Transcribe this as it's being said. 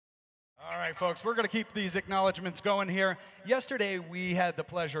right, folks, we're going to keep these acknowledgments going here. Yesterday, we had the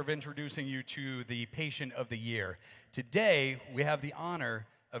pleasure of introducing you to the Patient of the Year. Today, we have the honor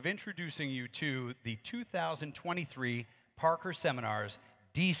of introducing you to the 2023 Parker Seminars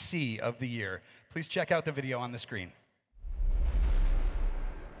DC of the Year. Please check out the video on the screen.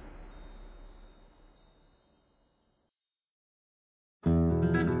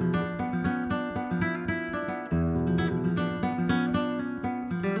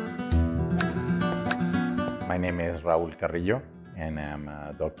 My name is Raul Carrillo, and I'm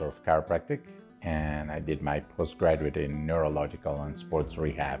a doctor of chiropractic, and I did my postgraduate in neurological and sports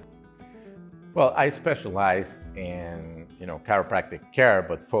rehab. Well, I specialized in, chiropractic care,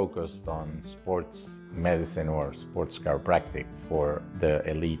 but focused on sports medicine or sports chiropractic for the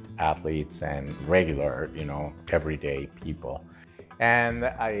elite athletes and regular, everyday people. And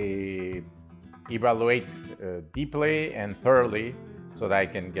I evaluate deeply and thoroughly so that I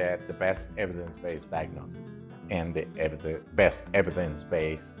can get the best evidence-based diagnosis and the best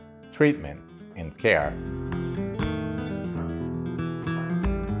evidence-based treatment and care.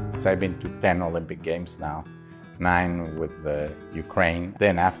 So I've been to 10 Olympic Games now, 9 with Ukraine.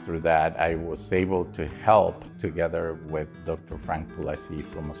 Then after that, I was able to help together with Dr. Frank Pulasi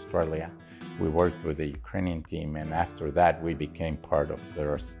from Australia. We worked with the Ukrainian team, and after that, we became part of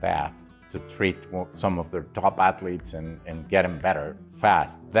their staff to treat some of their top athletes and get them better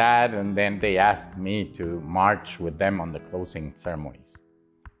fast. That, and then they asked me to march with them on the closing ceremonies.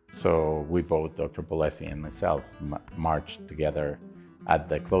 So we both, Dr. Pulasi and myself, marched together at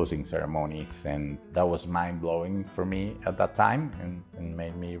the closing ceremonies, and that was mind-blowing for me at that time and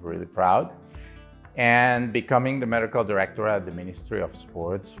made me really proud. And becoming the medical director at the Ministry of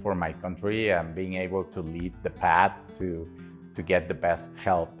Sports for my country and being able to lead the path to get the best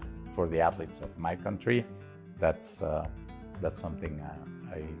help for the athletes of my country, that's something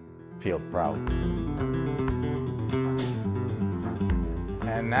I feel proud.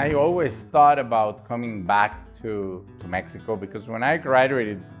 And I always thought about coming back to Mexico because when I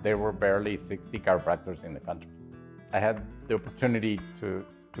graduated, there were barely 60 chiropractors in the country. I had the opportunity to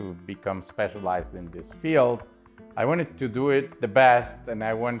become specialized in this field. I wanted to do it the best, and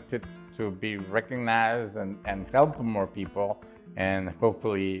I wanted to be recognized and help more people, and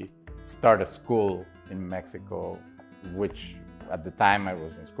hopefully start a school in Mexico, which at the time I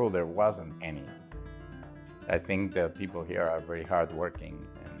was in school, there wasn't any. I think the people here are very hardworking,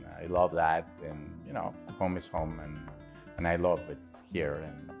 and I love that. And home is home, and I love it here.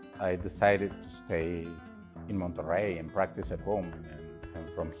 And I decided to stay in Monterrey and practice at home, and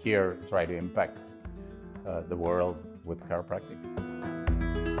from here try to impact the world with chiropractic.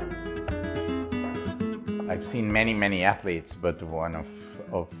 I've seen many athletes, but one of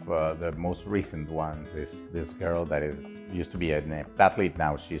the most recent ones is this girl that used to be an athlete.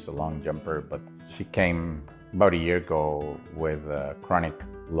 Now she's a long jumper, but she came about a year ago with chronic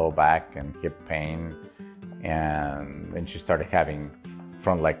low back and hip pain, and then she started having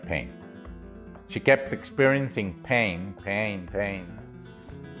front leg pain. She kept experiencing pain,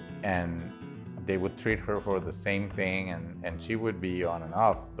 and they would treat her for the same thing, and she would be on and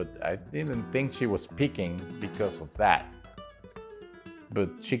off, but I didn't think she was peaking because of that. But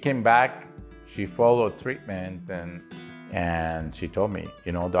she came back, she followed treatment, and she told me,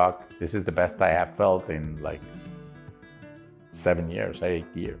 doc, this is the best I have felt in like 7 years, 8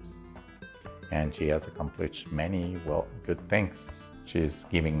 years. And she has accomplished many, good things. She's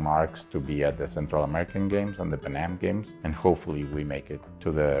giving marks to be at the Central American Games and the Pan Am Games, and hopefully we make it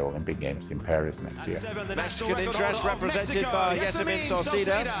to the Olympic Games in Paris next year. Mexican interest represented by Yesemin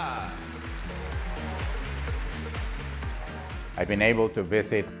Sauceda. I've been able to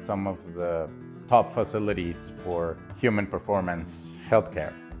visit some of the top facilities for human performance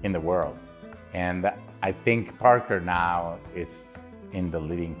healthcare in the world. And I think Parker now is in the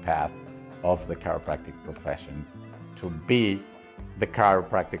leading path of the chiropractic profession to be the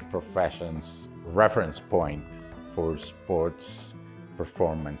chiropractic profession's reference point for sports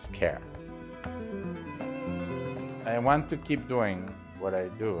performance care. I want to keep doing what I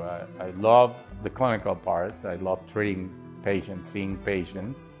do. I love the clinical part. I love treating patients, seeing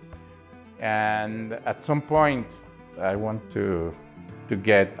patients. And at some point, I want to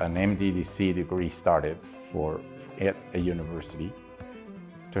get an MDDC degree started at a university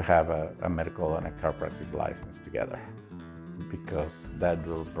to have a medical and a chiropractic license together, because that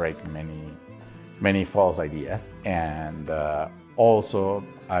will break many false ideas. And also,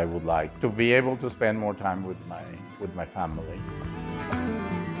 I would like to be able to spend more time with my family.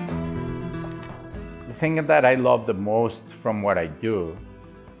 The thing that I love the most from what I do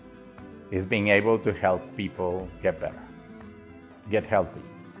is being able to help people get better, get healthy.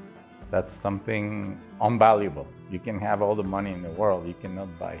 That's something unvaluable. You can have all the money in the world, you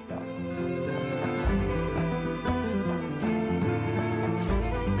cannot buy health.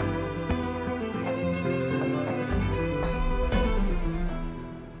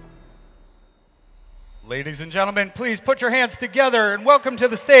 Ladies and gentlemen, please put your hands together and welcome to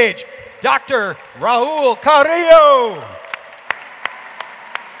the stage, Dr. Raul Carrillo.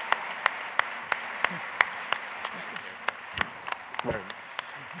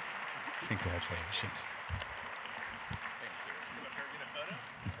 Congratulations.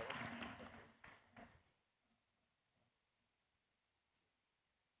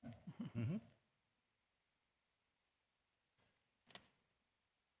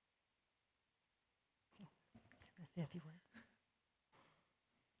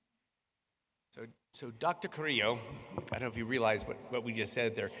 So Dr. Carrillo, I don't know if you realize what we just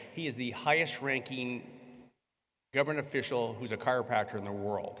said there, he is the highest ranking government official who's a chiropractor in the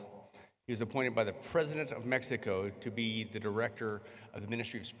world. He was appointed by the President of Mexico to be the director of the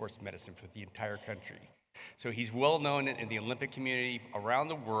Ministry of Sports Medicine for the entire country. So he's well known in the Olympic community around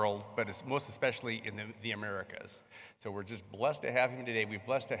the world, but it's most especially in the Americas. So we're just blessed to have him today. We're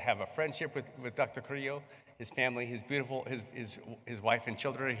blessed to have a friendship with Dr. Carrillo, his family, his wife and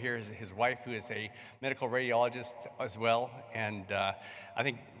children are here, his wife who is a medical radiologist as well. And I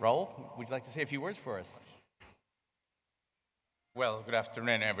think, Raul, would you like to say a few words for us? Well, good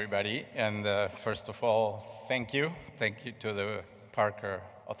afternoon, everybody. And first of all, thank you. Thank you to the Parker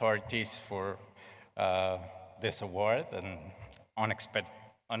authorities for this award. And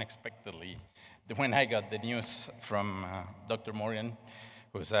unexpectedly, when I got the news from Dr. Morgan,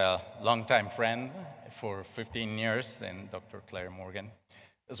 who's a longtime friend for 15 years, and Dr. Claire Morgan,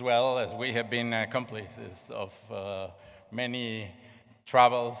 as well as we have been accomplices of many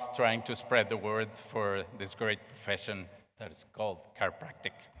travels trying to spread the word for this great profession that is called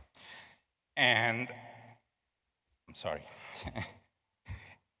chiropractic. And I'm sorry.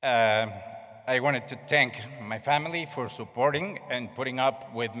 I wanted to thank my family for supporting and putting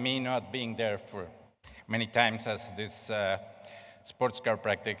up with me not being there for many times, as this sports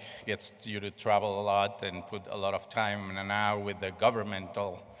chiropractic gets you to travel a lot and put a lot of time, and now with the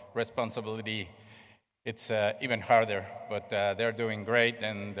governmental responsibility, it's even harder, but they're doing great,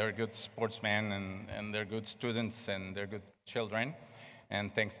 and they're good sportsmen, and they're good students, and they're good children.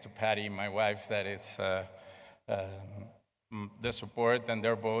 And thanks to Patty, my wife, that is the support, and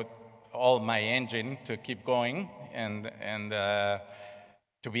they're both all my engine to keep going, and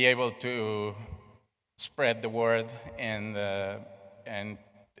to be able to spread the word, and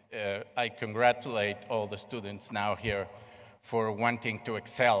I congratulate all the students now here for wanting to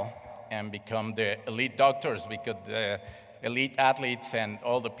excel and become the elite doctors, because the elite athletes and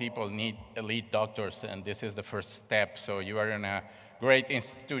all the people need elite doctors, and this is the first step. So you are in a great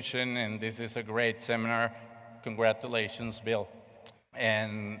institution, and this is a great seminar. Congratulations, Bill.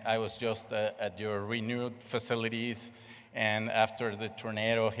 And I was just at your renewed facilities, and after the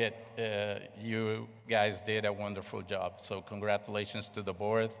tornado hit, you guys did a wonderful job. So congratulations to the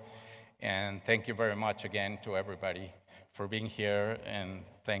board, and thank you very much again to everybody for being here, and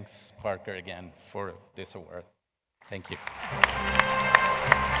thanks, Parker, again for this award. Thank you.